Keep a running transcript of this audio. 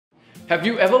Have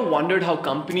you ever wondered how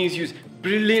companies use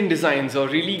brilliant designs or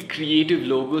really creative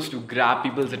logos to grab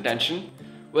people's attention?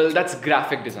 Well, that's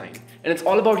graphic design. And it's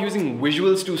all about using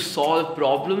visuals to solve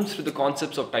problems through the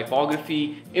concepts of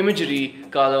typography, imagery,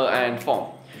 color, and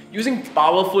form. Using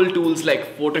powerful tools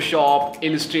like Photoshop,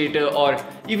 Illustrator, or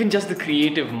even just the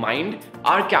creative mind,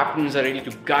 our captains are ready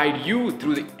to guide you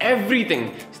through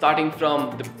everything, starting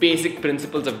from the basic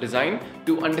principles of design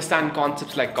to understand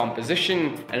concepts like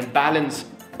composition and balance,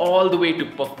 all the way to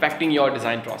perfecting your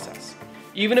design process.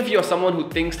 Even if you're someone who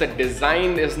thinks that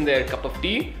design isn't their cup of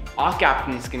tea, our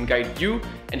captains can guide you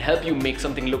and help you make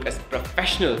something look as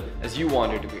professional as you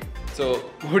want it to be. So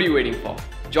what are you waiting for?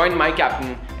 Join my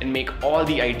captain and make all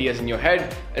the ideas in your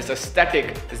head as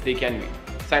aesthetic as they can be.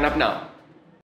 Sign up now.